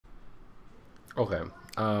Okay.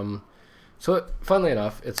 So funnily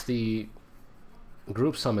enough, it's the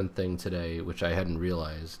group summon thing today, which I hadn't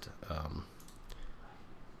realized.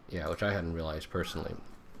 Yeah, which I hadn't realized personally.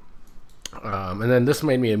 And then this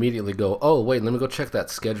made me immediately go, oh wait, let me go check that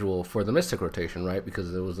schedule for the Mystic rotation, right?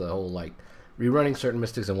 Because there was a whole like rerunning certain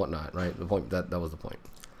Mystics and whatnot, right? The point that was the point.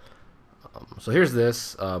 So here's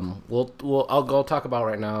this. I'll talk about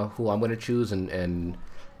right now who I'm going to choose, and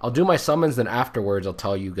I'll do my summons. Then afterwards, I'll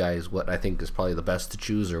tell you guys what I think is probably the best to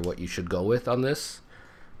choose or what you should go with on this.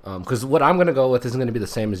 Because what I'm gonna go with isn't gonna be the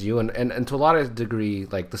same as you, and to a lot of degree,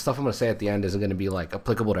 like the stuff I'm gonna say at the end isn't gonna be like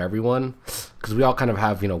applicable to everyone, because we all kind of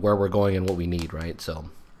have where we're going and what we need, right? So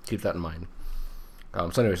keep that in mind.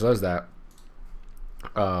 So anyway, so there's that.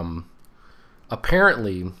 Um,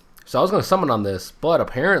 Apparently, so I was gonna summon on this, but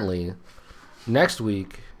apparently next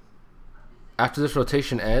week after this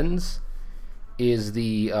rotation ends is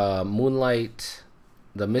the Moonlight,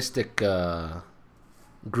 the Mystic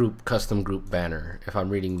group custom group banner. If I'm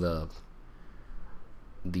reading the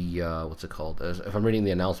what's it called? If I'm reading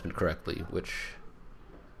the announcement correctly, which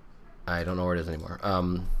I don't know where it is anymore.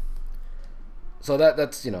 So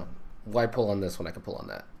that's why pull on this when I can pull on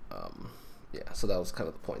that. Yeah, so that was kind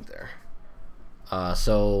of the point there.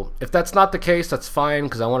 So if that's not the case, that's fine,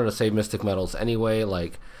 because I wanted to save Mystic Metals anyway.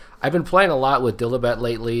 Like, I've been playing a lot with Dilibet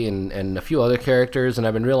lately and a few other characters, and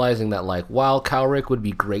I've been realizing that, like, while Calric would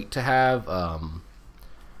be great to have, I'm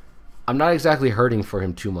not exactly hurting for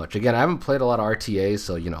him too much. Again, I haven't played a lot of RTA,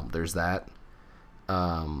 so, there's that.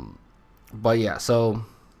 But yeah, so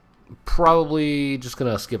probably just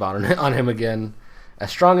going to skip out on him again.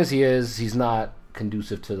 As strong as he is, he's not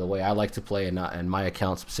conducive to the way I like to play, and my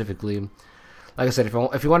account specifically. Like I said,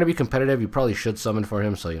 if you want to be competitive, you probably should summon for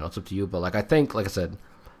him. So it's up to you. But like I said,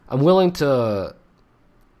 I'm willing to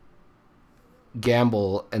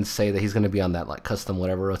gamble and say that he's going to be on that like custom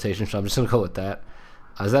whatever rotation. So I'm just going to go with that.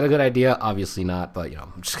 Is that a good idea? Obviously not. But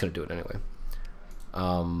I'm just going to do it anyway.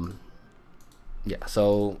 Yeah.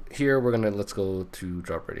 So here let's go to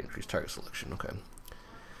drop rate increase target selection. Okay.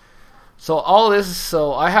 So all this.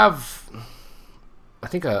 So I have, I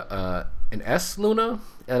think an S Luna.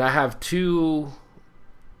 And I have 2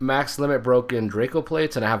 max limit broken Draco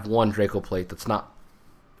plates, and I have 1 Draco plate that's not.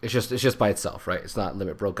 It's just by itself, right? It's not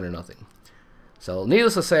limit broken or nothing. So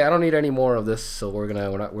needless to say, I don't need any more of this. So we're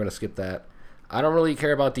gonna skip that. I don't really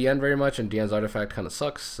care about DN very much, and DN's artifact kind of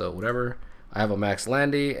sucks. So whatever. I have a max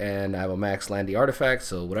Landy, and I have a max Landy artifact.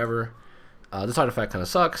 So whatever. This artifact kind of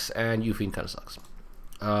sucks, and Ufine kind of sucks.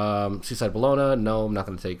 Seaside Bologna, no, I'm not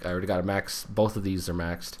gonna take. I already got a max. Both of these are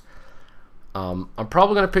maxed. I'm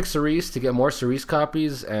probably going to pick Cerise to get more Cerise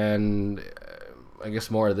copies, and I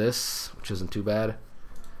guess more of this, which isn't too bad.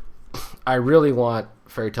 I really want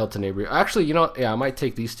Fairy Tale Tenebria. Actually, yeah, I might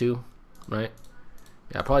take these 2, right?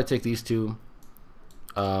 Yeah, I'll probably take these 2.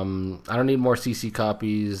 I don't need more CC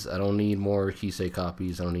copies. I don't need more Kisei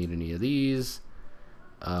copies. I don't need any of these.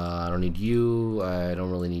 I don't need you. I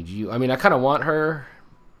don't really need you. I mean, I kind of want her,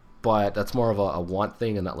 but that's more of a want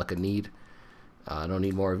thing and not like a need. Don't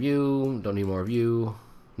need more of you. Don't need more of you.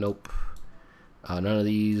 Nope. None of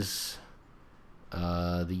these.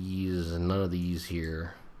 These and none of these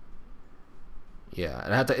here. Yeah,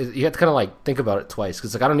 and you have to kind of like think about it twice,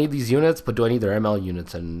 because like I don't need these units, but do I need their ML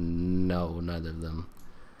units? And no, neither of them.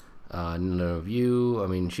 None of you. I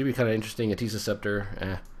mean, she'd be kind of interesting. Atisa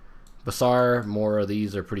Scepter. Basar. More of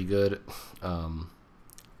these are pretty good. Yeah,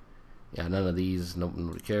 none of these.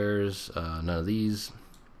 Nobody cares. None of these.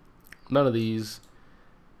 None of these.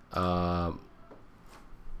 Probably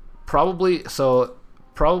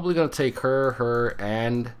gonna take her,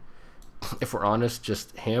 and if we're honest,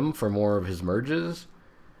 just him for more of his merges.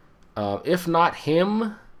 If not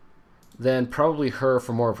him, then probably her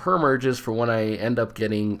for more of her merges for when I end up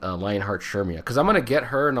getting Lionheart Shermia, because I'm gonna get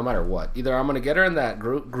her no matter what. Either I'm gonna get her in that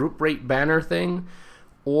group rate banner thing,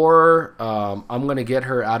 or I'm gonna get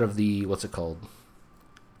her out of the what's it called?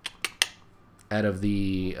 Out of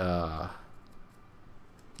the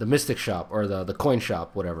Mystic shop, or the coin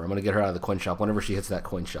shop, whatever. I'm gonna get her out of the coin shop whenever she hits that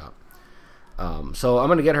coin shop. So I'm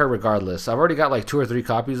gonna get her regardless. I've already got like 2 or 3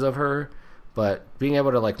 copies of her, but being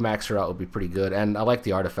able to like max her out would be pretty good. And I like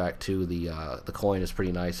the artifact too. The coin is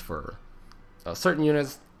pretty nice for certain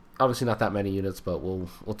units. Obviously not that many units, but we'll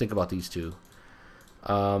think about these 2.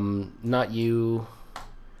 Not you.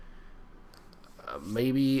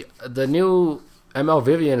 Maybe the new ML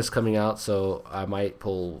Vivian is coming out, so I might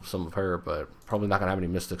pull some of her, but probably not gonna have any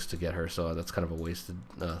mystics to get her, so that's kind of a wasted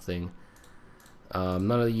thing.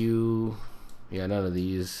 None of you. Yeah, none of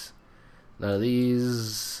these. None of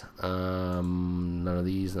these. None of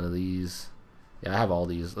these. None of these. Yeah, I have all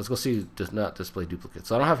these. Let's go see does not display duplicates.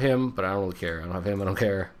 So I don't have him, but I don't really care. I don't have him, I don't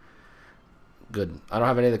care. Good. I don't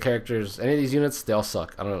have any of the characters. Any of these units, they all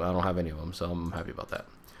suck. I don't have any of them, so I'm happy about that.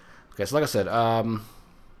 Okay, so like I said,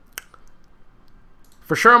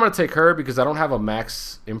 for sure I'm gonna take her because I don't have a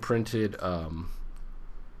max imprinted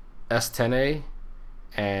S10A,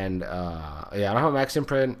 and yeah, I don't have a max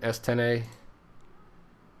imprint S10A.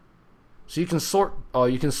 So you can sort. Oh,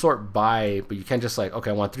 you can sort by, but you can't just like,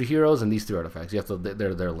 okay, I want 3 heroes and these 3 artifacts. You have to.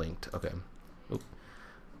 They're linked. Okay. Oop.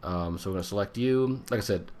 So we're gonna select you. Like I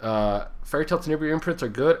said, Fairy Tail Tenebria imprints are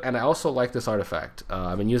good, and I also like this artifact.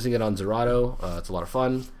 I've been using it on Zerato. It's a lot of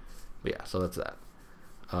fun. But yeah, so that's that.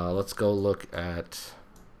 Let's go look at.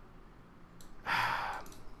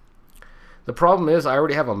 The problem is I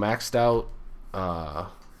already have a maxed out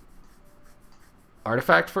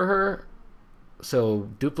artifact for her. So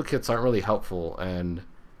duplicates aren't really helpful, and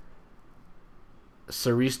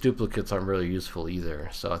Cerise duplicates aren't really useful either.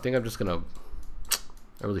 So I think I'm just gonna.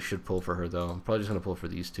 I really should pull for her though. I'm probably just gonna pull for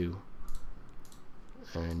these 2.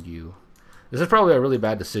 And you. This is probably a really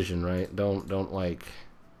bad decision, right? Don't like.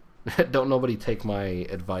 Don't nobody take my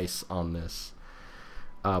advice on this.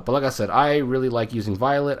 But like I said, I really like using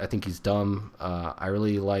Violet. I think he's dumb. I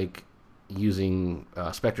really like using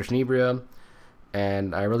Spectre Tenebria.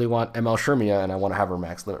 And I really want ML Shermia, and I want to have her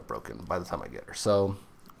max limit broken by the time I get her. So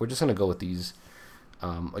we're just going to go with these.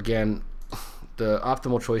 Again, the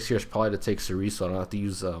optimal choice here is probably to take Cerise, so I don't have to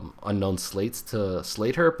use unknown slates to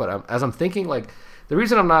slate her. But as I'm thinking, like, the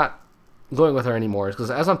reason I'm not going with her anymore is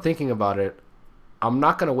because as I'm thinking about it, I'm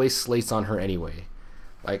not going to waste slates on her anyway.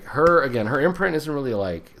 Like, her, again, her imprint isn't really,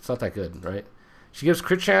 like, it's not that good, right? She gives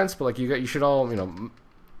crit chance, but, like, you should all, you know...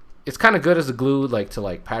 It's kind of good as a glue, like, to,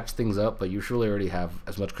 like, patch things up, but you should really already have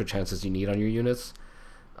as much crit chance as you need on your units.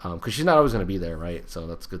 Because she's not always going to be there, right? So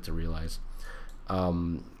that's good to realize.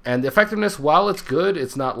 And the effectiveness, while it's good,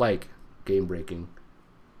 it's not, like, game-breaking.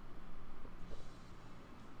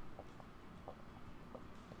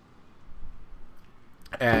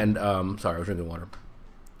 And, sorry, I was drinking water.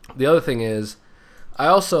 The other thing is, I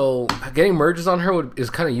also, getting merges on her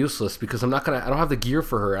is kind of useless because I don't have the gear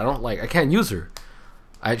for her. I can't use her.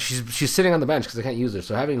 She's sitting on the bench because I can't use her,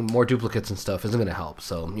 so having more duplicates and stuff isn't going to help.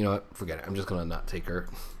 So, you know what? Forget it. I'm just going to not take her.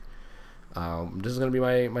 This is going to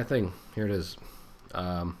be my thing. Here it is.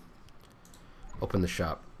 Open the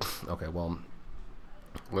shop. Okay, well,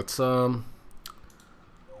 let's, how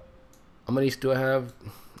many do I have?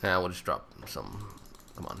 Nah, we'll just drop some.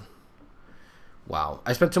 Come on. Wow.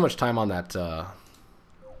 I spent too much time on that,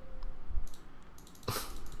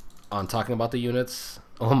 on talking about the units.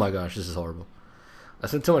 Oh my gosh, this is horrible. I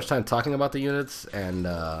spent too much time talking about the units, and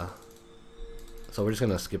so we're just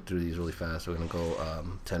gonna skip through these really fast. We're gonna go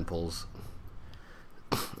 10 pulls.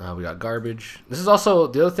 We got garbage. This is also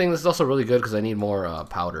the other thing. This is also really good because I need more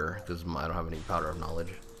powder because I don't have any powder of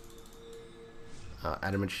knowledge.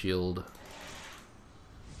 Adamant shield,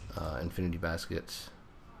 infinity baskets.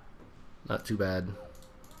 Not too bad.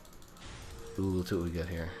 Ooh, let's see what we get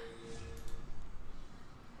here.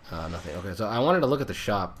 Nothing. Okay, so I wanted to look at the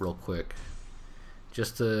shop real quick.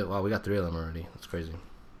 Just to... Wow, we got 3 of them already. That's crazy.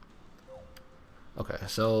 Okay,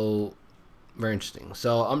 so... Very interesting.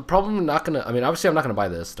 So, I'm probably not gonna... I mean, obviously I'm not gonna buy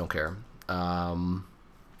this. Don't care. I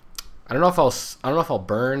don't know if I'll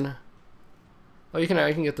burn... Oh, you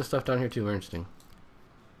can get this stuff down here too. Very interesting.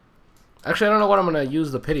 Actually, I don't know what I'm gonna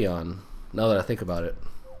use the pity on, now that I think about it.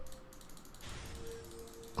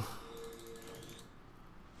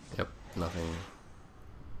 Yep, nothing.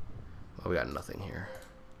 Oh, we got nothing here.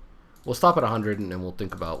 We'll stop at 100 and then we'll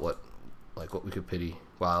think about what we could pity.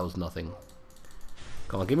 Wow, that was nothing.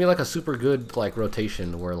 Come on, give me like a super good like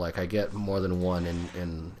rotation where like I get more than one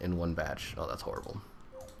in one batch. Oh, that's horrible.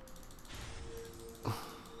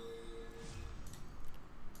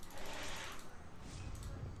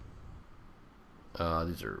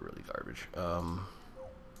 These are really garbage. Come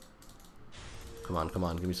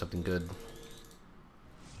on, give me something good.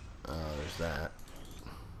 There's that.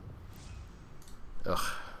 Ugh.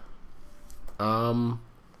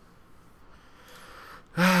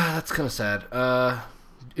 That's kind of sad.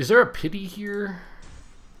 Is there a pity here?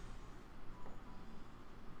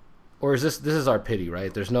 Or is this is our pity,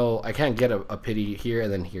 right? There's no, I can't get a pity here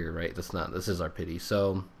and then here, right? That's not, this is our pity.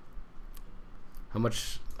 So, how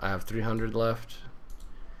much? I have 300 left.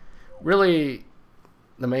 Really,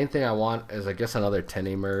 the main thing I want is, I guess, another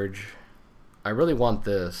 10A merge. I really want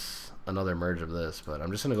this, another merge of this, but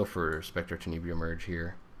I'm just going to go for Spectre Tenebria merge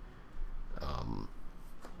here.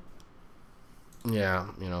 Yeah,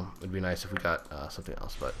 you know, it'd be nice if we got something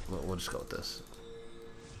else, but we'll just go with this.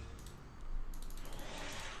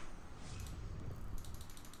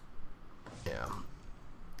 Yeah,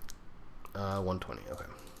 120. Okay.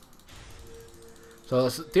 So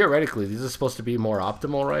theoretically, these are supposed to be more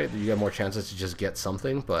optimal, right? You get more chances to just get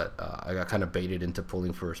something, but I got kind of baited into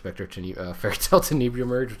pulling for Fairy Tail Tenebria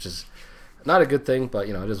merge, which is not a good thing, but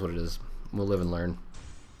you know, it is what it is. We'll live and learn.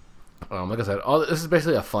 Like I said, this is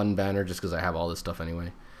basically a fun banner just because I have all this stuff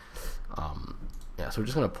anyway. Yeah, so we're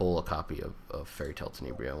just gonna pull a copy of Fairy Tail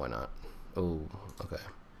Tenebria. Why not? Oh, okay.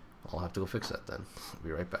 I'll have to go fix that then. I'll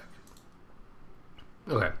be right back.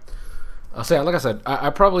 Okay. So yeah, like I said, I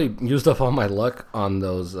probably used up all my luck on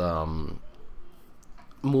those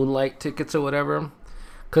Moonlight tickets or whatever.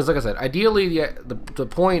 Because like I said, ideally the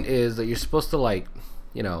point is that you're supposed to, like,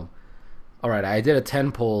 you know, all right, I did a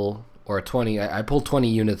 10 pull or a 20. I pulled 20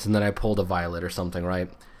 units and then I pulled a Violet or something, right?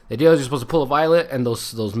 The idea is you're supposed to pull a Violet, and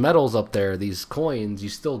those medals up there, these coins, you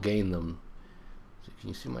still gain them. So can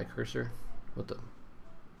you see my cursor? What the?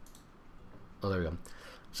 Oh, there we go.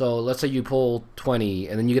 So let's say you pull 20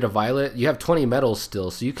 and then you get a Violet. You have 20 medals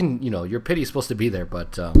still, so you can, you know, your pity is supposed to be there,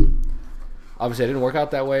 but obviously it didn't work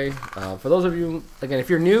out that way. For those of you, again, if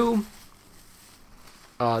you're new,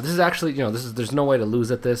 this is actually, you know, there's no way to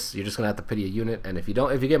lose at this. You're just gonna have to pity a unit, and if you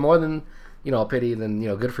get more than, you know, a pity, then, you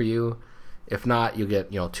know, good for you. If not, you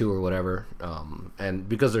get, you know, 2 or whatever. And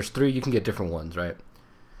because there's 3, you can get different ones, right?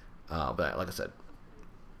 But like I said,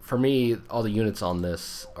 for me, all the units on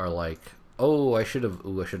this are like, oh, I should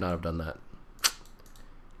not have done that.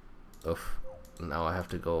 Oof. Now I have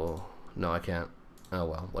to go. No, I can't. Oh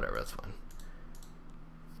well, whatever. That's fine.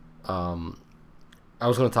 I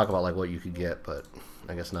was gonna talk about like what you could get, but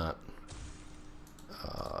I guess not.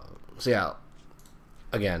 So yeah.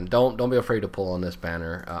 Again, don't be afraid to pull on this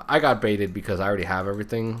banner. I got baited because I already have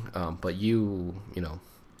everything. But you know,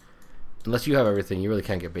 unless you have everything, you really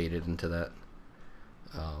can't get baited into that.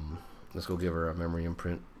 Let's go give her a memory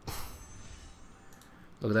imprint.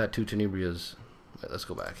 Look at that, 2 Tenebrias. Wait, let's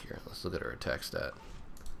go back here. Let's look at her attack stat.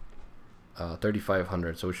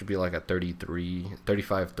 3,500, so it should be like a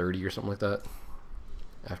 3530 or something like that.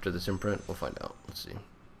 After this imprint, we'll find out. Let's see.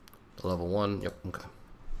 Level 1, yep, okay.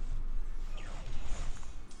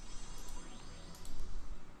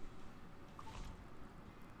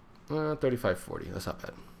 Uh, 3540, that's not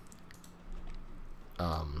bad.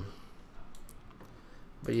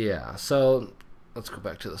 But yeah, so let's go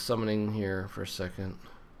back to the summoning here for a second.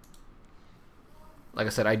 Like I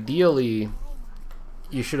said, ideally,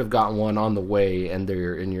 you should have gotten one on the way, and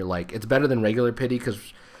you're like, it's better than regular pity,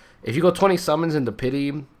 because if you go 20 summons into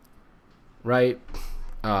pity, right?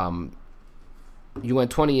 You went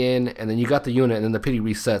 20 in, and then you got the unit, and then the pity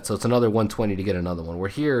resets, so it's another 120 to get another one. We're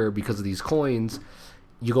here because of these coins.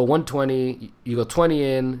 You go 120, you go 20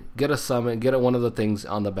 in, get a summon, get one of the things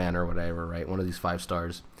on the banner or whatever, right? One of these 5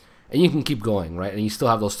 stars. And you can keep going, right? And you still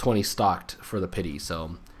have those 20 stocked for the pity.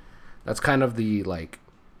 So that's kind of the, like,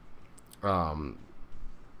 that's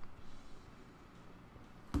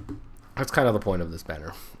kind of the point of this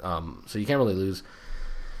banner. So you can't really lose.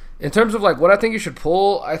 In terms of, like, what I think you should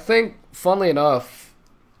pull, I think, funnily enough,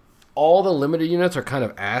 all the limited units are kind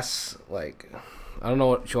of ass. Like, I don't know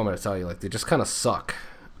what you want me to tell you. Like, they just kind of suck.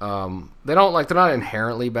 They're not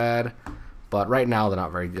inherently bad, but right now they're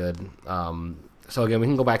not very good. So again, we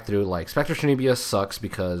can go back through, like, Spectre Tenebria sucks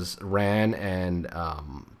because Ran and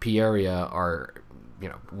Pieria are, you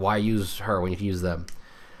know, why use her when you can use them?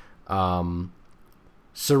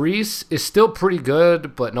 Cerise is still pretty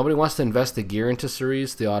good, but nobody wants to invest the gear into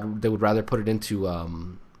Cerise. They would rather put it into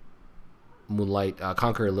Moonlight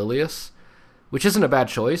Conqueror Lilius, which isn't a bad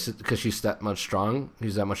choice because she's that much strong.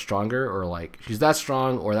 She's that much stronger, or like she's that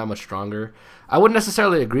strong or that much stronger. I wouldn't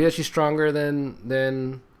necessarily agree that she's stronger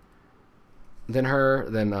than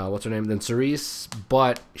what's her name, than Cerise,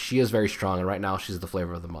 but she is very strong, and right now she's the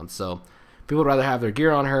flavor of the month. So people would rather have their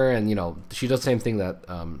gear on her, and you know she does the same thing that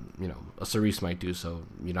you know, a Cerise might do. So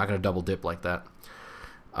you're not gonna double dip like that.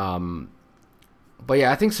 But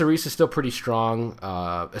yeah, I think Cerise is still pretty strong,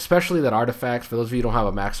 especially that artifact. For those of you who don't have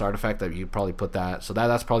a max artifact, that you probably put that. So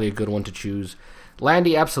that's probably a good one to choose.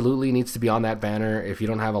 Landy absolutely needs to be on that banner. If you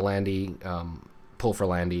don't have a Landy, pull for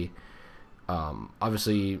Landy.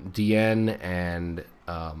 Obviously, Diene and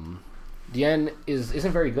Diene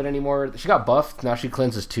isn't very good anymore. She got buffed. Now she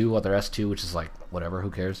cleanses 2 with her S2, which is like, whatever,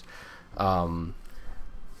 who cares?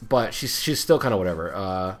 But she's still kind of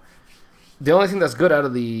whatever. The only thing that's good out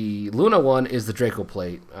of the Luna one is the Draco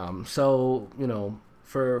Plate. So, you know,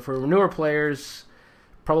 for newer players,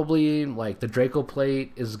 probably like the Draco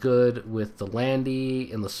Plate is good with the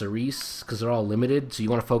Landy and the Cerise because they're all limited. So you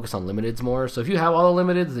want to focus on limiteds more. So if you have all the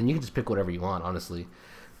limiteds, then you can just pick whatever you want, honestly.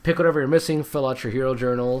 Pick whatever you're missing, fill out your hero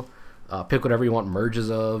journal, pick whatever you want merges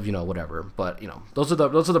of, you know, whatever. But, you know, those are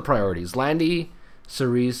the priorities. Landy,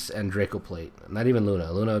 Cerise, and Draco Plate. Not even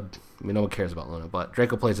Luna. Luna, I mean, no one cares about Luna, but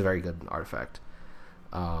Draco Plate is a very good artifact.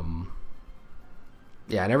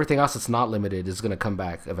 Yeah, and everything else that's not limited is going to come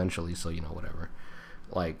back eventually, so, you know, whatever.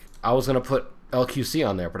 Like, I was going to put LQC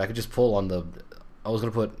on there, but I could just pull on the... I was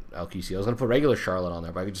going to put LQC. I was going to put regular Charlotte on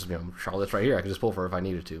there, but I could just, you know, Charlotte's right here. I could just pull for her if I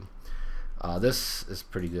needed to. This is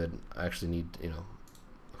pretty good. I actually need, you know...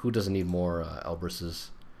 Who doesn't need more Elbris's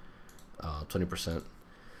 20%?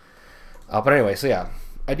 But anyway, so yeah.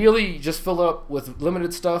 Ideally, just fill it up with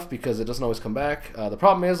limited stuff because it doesn't always come back. The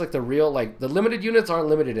problem is, like, the limited units aren't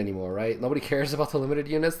limited anymore, right? Nobody cares about the limited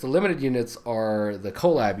units. The limited units are the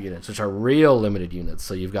collab units, which are real limited units.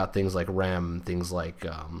 So you've got things like Rem, things like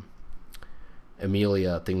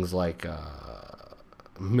Amelia, things like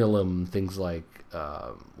Milim, things like,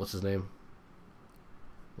 what's his name?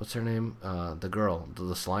 What's her name? The girl,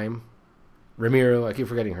 the slime, Ramiru. I keep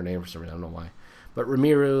forgetting her name for some reason. I don't know why, but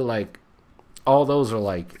Ramiru, like, all those are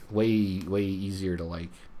like way easier to like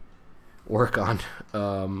work on.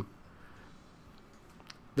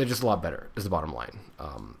 They're just a lot better. Is the bottom line.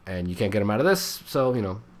 And you can't get them out of this, so you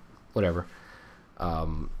know, whatever.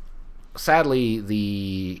 Sadly,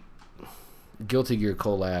 the Guilty Gear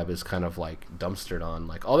collab is kind of like dumpstered on.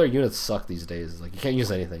 Like, all their units suck these days. Like, you can't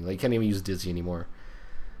use anything. Like, you can't even use Dizzy anymore.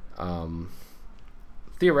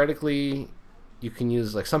 Theoretically, you can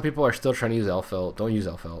use, like, some people are still trying to use Elfelt. Don't use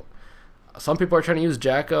Elfelt. Some people are trying to use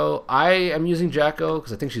Jacko. I am using Jacko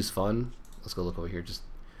because I think she's fun. Let's go look over here just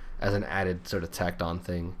as an added sort of tacked on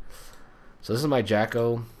thing. So this is my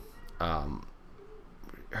Jacko.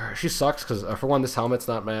 She sucks because, for one, this helmet's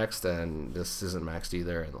not maxed and this isn't maxed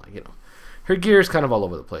either. And, like, you know, her gear is kind of all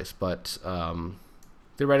over the place. But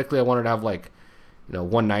theoretically, I wanted to have, like, you know,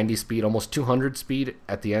 190 speed, almost 200 speed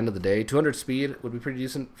at the end of the day. 200 speed would be pretty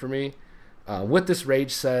decent for me with this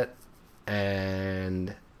rage set,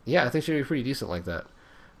 and yeah, I think she'd be pretty decent like that.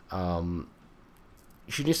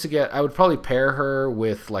 She needs to get... I would probably pair her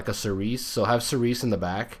with like a Cerise, so have Cerise in the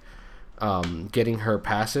back, getting her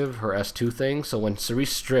passive, her S2 thing. So when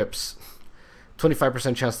Cerise strips,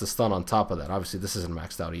 25% chance to stun on top of that. Obviously, this isn't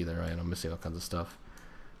maxed out either, right? I'm missing all kinds of stuff.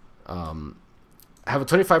 Have a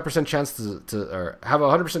 25% chance or have a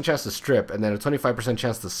 100% chance to strip, and then a 25%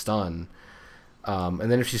 chance to stun. And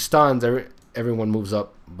then if she stuns, everyone moves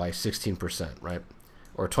up by 16%, right?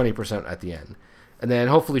 Or 20% at the end. And then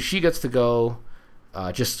hopefully she gets to go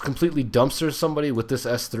just completely dumpster somebody with this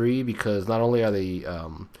S3, because not only are they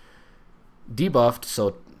debuffed,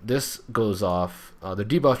 so this goes off, they're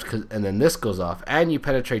debuffed, and then this goes off, and you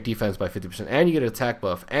penetrate defense by 50%, and you get an attack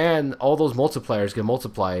buff, and all those multipliers get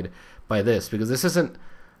multiplied by this, because this isn't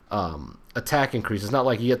attack increase. It's not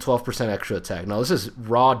like you get 12% extra attack. No, this is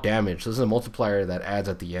raw damage. So this is a multiplier that adds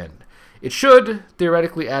at the end. It should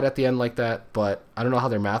theoretically add at the end like that, but I don't know how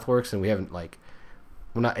their math works, and we're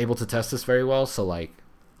not able to test this very well, so, like,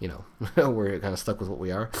 you know, we're kind of stuck with what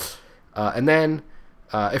we are. And then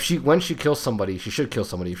when she kills somebody, she should kill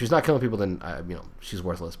somebody. If she's not killing people, then you know, she's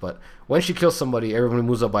worthless. But when she kills somebody, everyone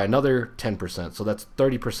moves up by another 10%, so that's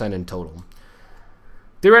 30% in total.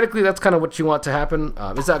 Theoretically, that's kind of what you want to happen.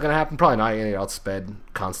 Is that going to happen? Probably not. You're going to get outsped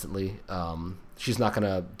constantly. She's not going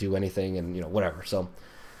to do anything, and, you know, whatever. So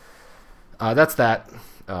that's that.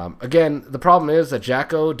 Again, the problem is that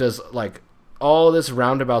Jacko does, like, all this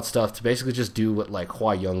roundabout stuff to basically just do what, like,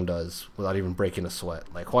 Hua Young does without even breaking a sweat.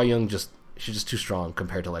 Like, Hua Young she's just too strong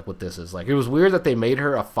compared to, like, what this is. Like, it was weird that they made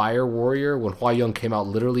her a fire warrior when Hua Young came out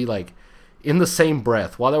literally, like, in the same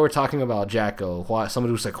breath, while they were talking about Jacko,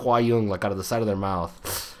 somebody was like Hua Young, like, out of the side of their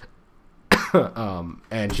mouth.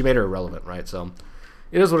 And she made her irrelevant, right? So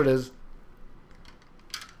it is what it is.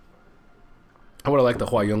 I would have liked the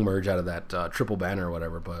Hua Young merge out of that triple banner or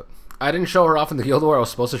whatever, but I didn't show her off in the Guild War. I was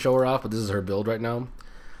supposed to show her off, but this is her build right now.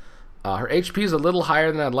 Her HP is a little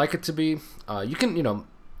higher than I'd like it to be. You can, you know,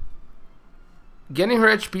 getting her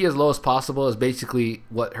HP as low as possible is basically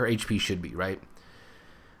what her HP should be, right?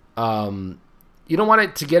 You don't want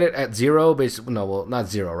it to get it at 0, basically. No, well, not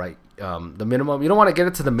 0, right? The minimum. You don't want to get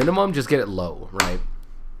it to the minimum, just get it low, right?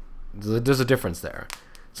 There's a difference there.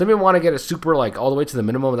 Some people want to get it super, like, all the way to the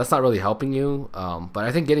minimum, and that's not really helping you. But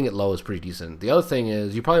I think getting it low is pretty decent. The other thing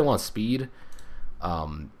is you probably want speed.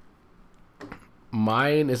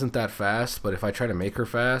 Mine isn't that fast, but if I try to make her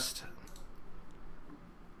fast,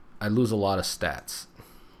 I lose a lot of stats.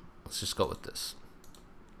 Let's just go with this.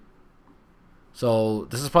 So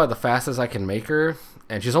this is probably the fastest I can make her,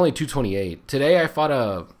 and she's only 228. Today I fought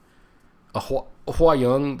a Hua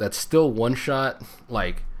Young that's still one-shot,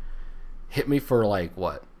 like, hit me for, like,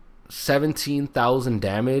 what, 17,000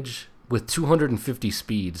 damage with 250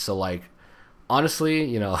 speed. So, like, honestly,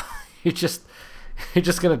 you know, you're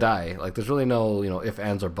just gonna die. Like there's really no, you know, ifs,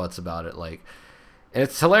 ands, or buts about it. Like, and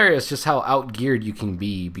it's hilarious just how outgeared you can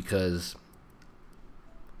be, because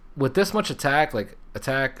with this much attack, like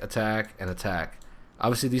attack, attack, and attack.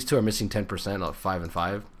 Obviously, these two are missing 10%, like 5 and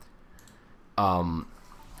 5.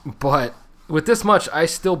 But with this much, I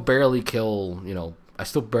still barely kill. You know, I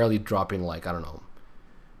still barely dropping like, I don't know,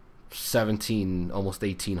 17, almost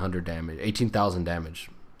 1,800 damage, 18,000 damage,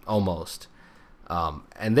 almost.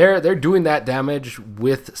 And they're doing that damage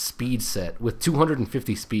with speed set, with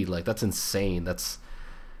 250 speed. Like that's insane. That's,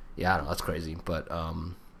 yeah, I don't know, that's crazy. But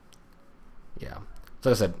yeah. So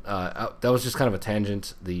like I said, that was just kind of a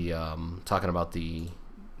tangent. The talking about the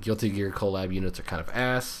Guilty Gear collab units are kind of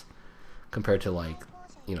ass compared to, like,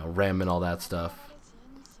 you know, REM and all that stuff.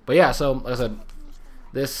 But yeah, so like I said,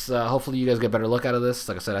 this hopefully you guys get a better look out of this.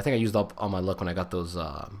 Like I said, I think I used up all my luck when I got those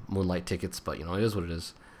Moonlight tickets, but you know, it is what it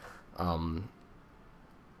is.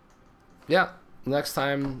 Yeah, next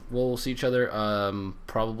time we'll see each other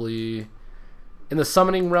probably in the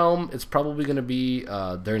summoning realm. It's probably going to be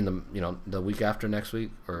during the, you know, the week after next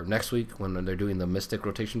week, or next week when they're doing the Mystic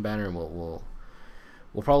rotation banner, and we'll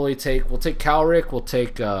probably take Calric, we'll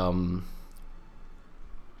take ML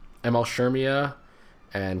Shermia,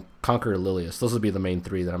 and Conqueror Lilius. Those will be the main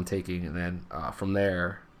three that I'm taking, and then from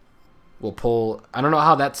there we'll pull. I don't know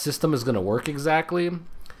how that system is going to work exactly.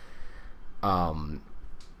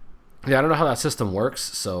 Yeah, I don't know how that system works,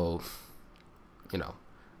 so you know,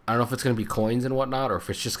 I don't know if it's going to be coins and whatnot, or if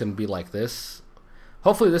it's just going to be like this.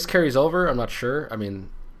 Hopefully this carries over. I'm not sure. I mean,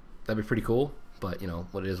 that'd be pretty cool, but you know,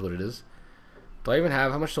 what it is, what it is. Do I even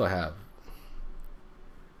have, how much do I have?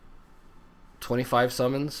 25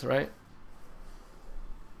 summons, right?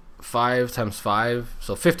 5 times 5,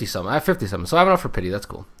 so 50 summons. I have 50 summons, so I have enough for pity. That's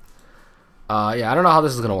cool. Yeah, I don't know how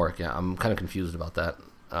this is going to work. Yeah, I'm kind of confused about that.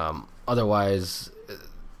 Otherwise,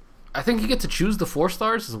 I think you get to choose the 4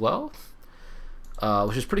 stars as well,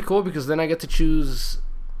 which is pretty cool, because then I get to choose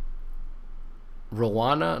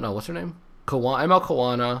Rowana. No, what's her name? ML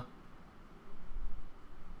Kawana,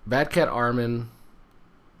 Bad Cat Armin.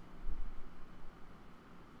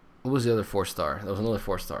 What was the other 4-star? There was another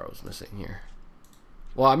 4-star I was missing here.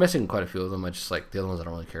 Well, I'm missing quite a few of them. I just, like, the other ones I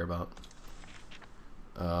don't really care about.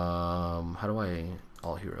 How do I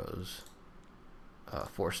all heroes?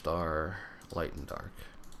 4-star, light and dark.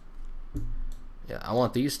 Yeah, I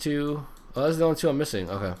want these two. Oh, those are the only two I'm missing.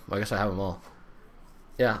 Okay, well, I guess I have them all.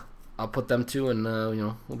 Yeah, I'll put them two, and you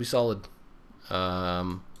know, we'll be solid.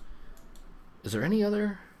 Is there any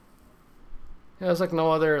other? Yeah, there's like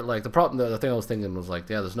no other, like, the problem. The thing I was thinking was like,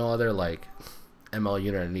 yeah, there's no other like ML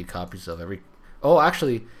unit I need copies of every. Oh,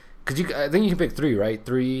 actually, cause I think you can pick 3, right?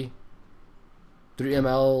 3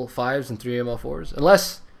 ML5s and 3 ML4s,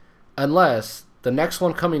 unless the next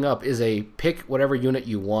one coming up is a pick whatever unit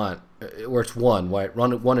you want, where it's 1, right?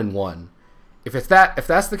 Run 1 and 1. If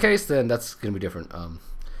that's the case, then that's gonna be different.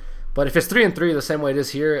 But if it's 3 and 3, the same way it is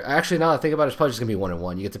here, actually, now that I think about it, it's probably just gonna be 1 and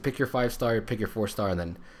 1. You get to pick your 5-star, pick your 4-star, and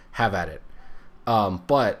then have at it.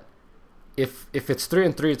 But if it's 3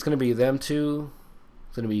 and 3, it's gonna be them two.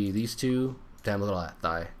 It's gonna be these two. Damn, look at that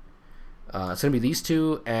thigh. It's gonna be these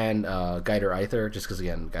two and Guider Aether, just because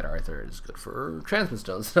again, Guider Aether is good for transmit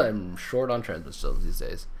stones. I'm short on transmit stones these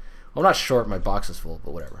days. Well, I'm not short. My box is full,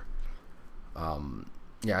 but whatever.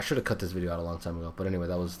 Yeah, I should have cut this video out a long time ago. But anyway,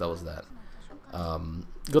 that was that.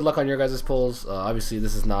 Good luck on your guys' pulls. Obviously,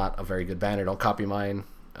 this is not a very good banner. Don't copy mine.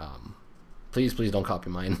 Please don't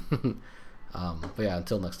copy mine. But yeah,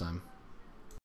 until next time.